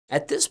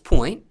At this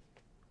point,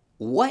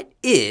 what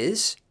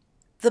is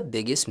the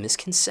biggest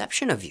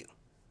misconception of you?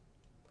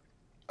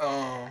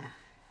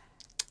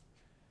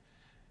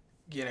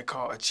 Getting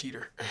called a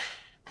cheater.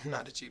 I'm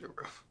not a cheater,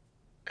 bro,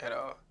 at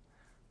all.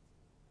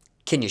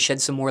 Can you shed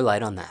some more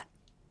light on that?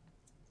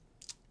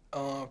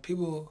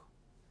 People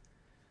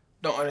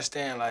don't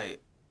understand,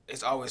 like,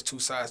 it's always two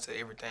sides to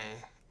everything,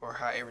 or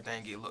how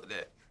everything get looked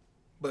at.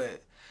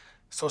 But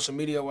social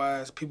media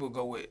wise, people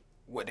go with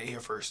what they hear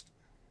first.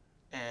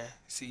 And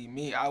see,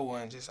 me,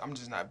 I'm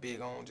just not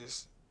big on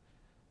just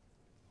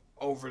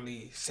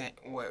overly saying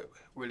what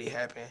really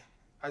happened.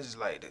 I just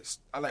like this.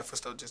 I like for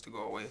stuff just to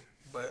go away.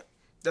 But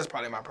that's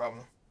probably my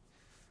problem.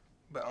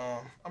 But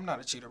I'm not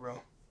a cheater,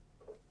 bro.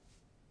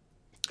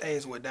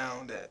 Things went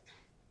down that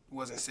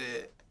wasn't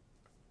said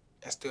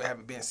and still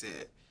haven't been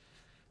said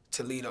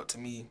to lead up to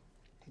me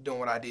doing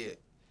what I did.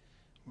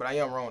 But I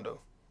am wrong,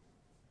 though.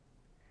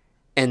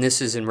 And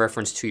this is in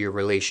reference to your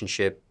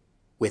relationship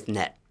with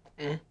Nette.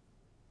 Mm-hmm.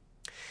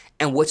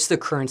 And what's the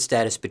current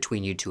status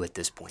between you two at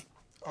this point?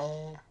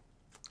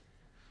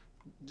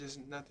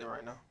 Just nothing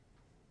right now.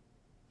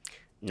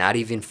 Not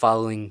even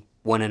following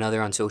one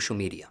another on social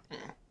media?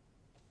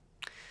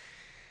 Mm-mm.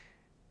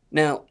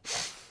 Now,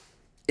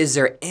 is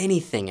there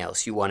anything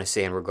else you want to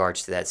say in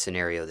regards to that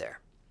scenario there?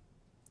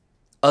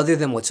 Other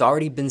than what's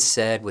already been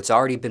said, what's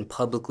already been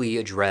publicly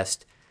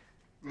addressed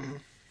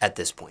at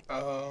this point?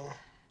 No.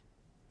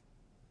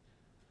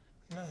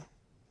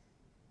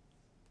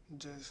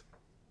 Just,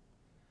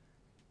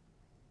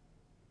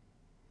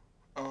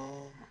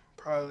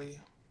 probably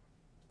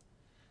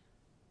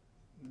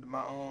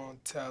my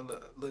tell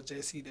Lil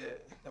JC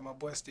that my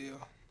boy still,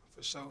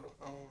 for sure.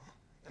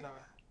 And I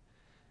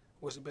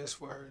wish the best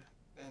for her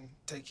and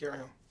take care of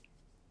him.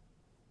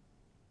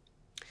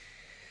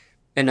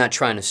 And not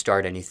trying to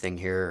start anything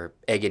here or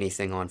egg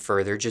anything on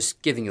further,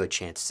 just giving you a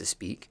chance to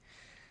speak.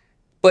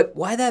 But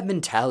why that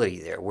mentality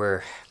there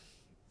where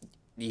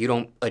you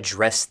don't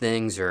address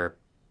things or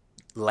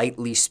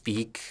lightly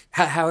speak,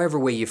 however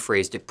way you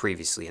phrased it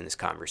previously in this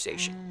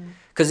conversation?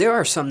 Because there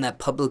are some that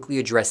publicly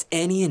address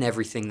any and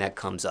everything that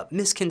comes up.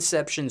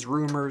 Misconceptions,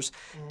 rumors,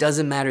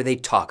 doesn't matter, they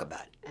talk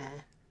about it.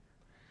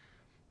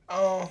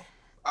 I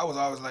was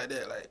always like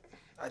that. Like,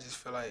 I just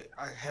feel like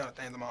I handle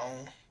things on my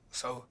own.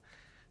 So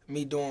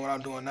me doing what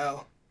I'm doing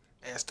now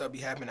and stuff be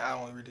happening, I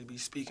don't really be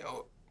speaking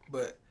up.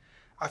 But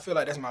I feel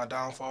like that's my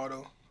downfall,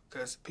 though,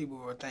 because people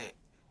will think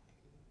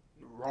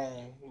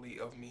wrongly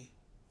of me.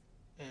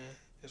 And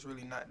it's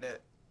really not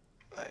that.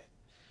 Like,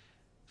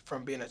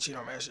 from being a cheater,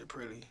 I'm actually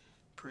pretty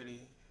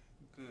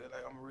good.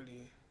 Like, I'm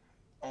really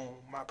on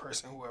my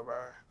person,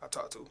 whoever I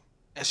talk to.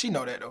 And she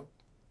know that, though.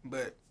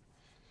 But,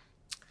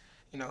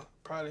 you know,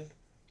 probably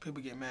people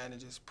get mad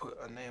and just put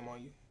a name on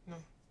you, you know?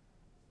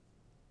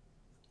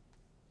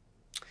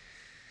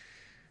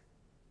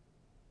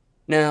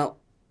 Now,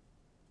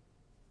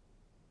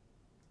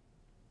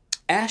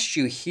 asked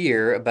you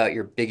here about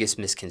your biggest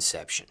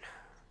misconception.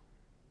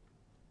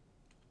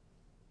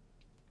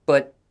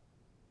 But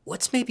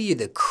what's maybe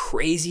the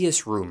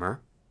craziest rumor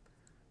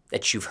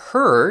that you've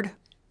heard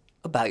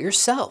about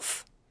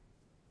yourself?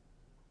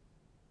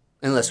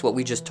 Unless what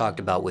we just talked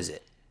about was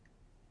it.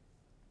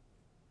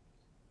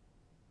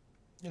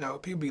 You know,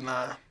 people be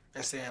lying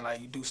and saying, like,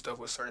 you do stuff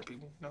with certain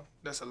people. You know,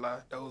 that's a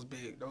lie. Those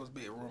big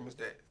rumors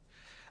that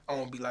I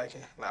won't be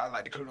liking. Like, I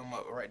like to clear them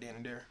up right then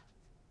and there.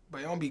 But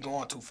it don't be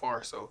going too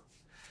far, so,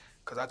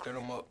 because I clear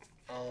them up.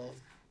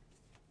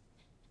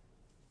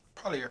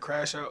 Probably a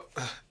crash out.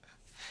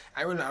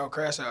 I really not a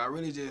crash out.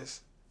 I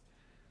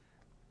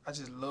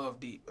just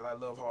love deep, and I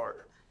love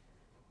hard.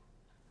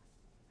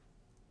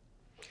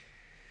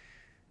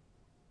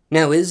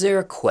 Now, is there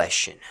a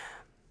question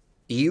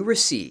you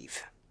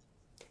receive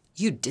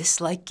you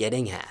dislike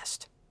getting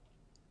asked?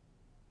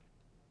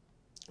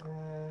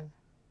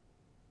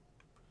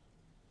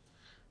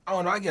 I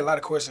don't know. I get a lot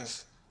of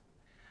questions,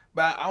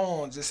 but I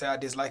won't just say I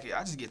dislike it.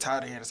 I just get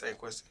tired of hearing the same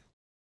question.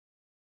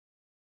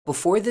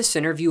 Before this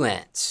interview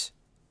ends,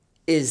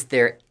 is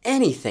there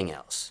anything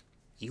else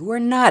you were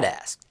not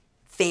asked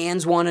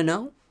fans want to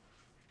know?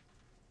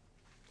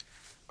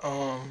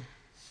 I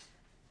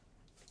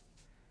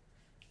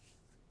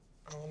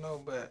don't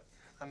know, but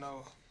I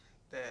know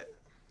that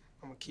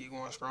I'm gonna keep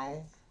going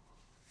strong.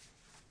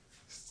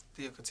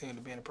 Still continue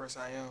to be the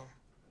person I am.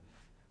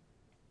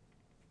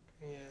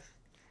 Yeah.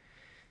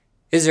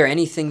 Is there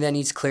anything that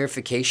needs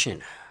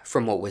clarification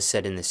from what was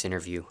said in this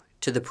interview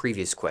to the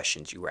previous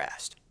questions you were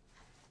asked?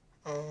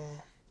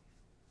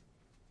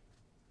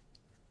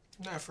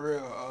 Not for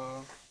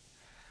real.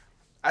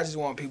 I just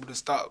want people to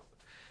stop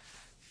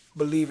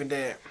believing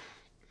that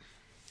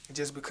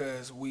just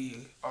because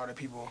we are the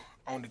people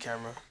on the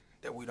camera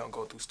that we don't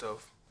go through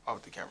stuff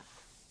off the camera.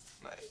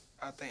 Like,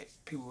 I think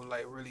people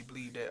like really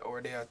believe that,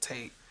 or they'll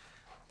take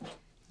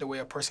the way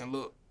a person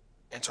look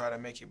and try to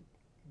make it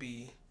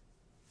be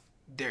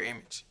their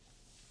image.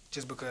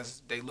 Just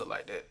because they look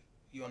like that,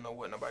 you don't know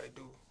what nobody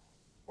do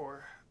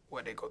or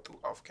what they go through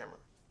off camera.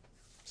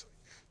 So.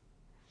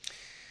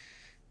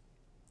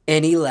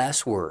 Any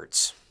last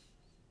words?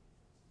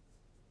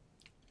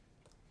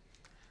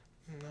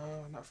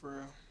 not for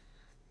real.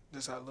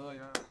 Just I love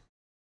y'all.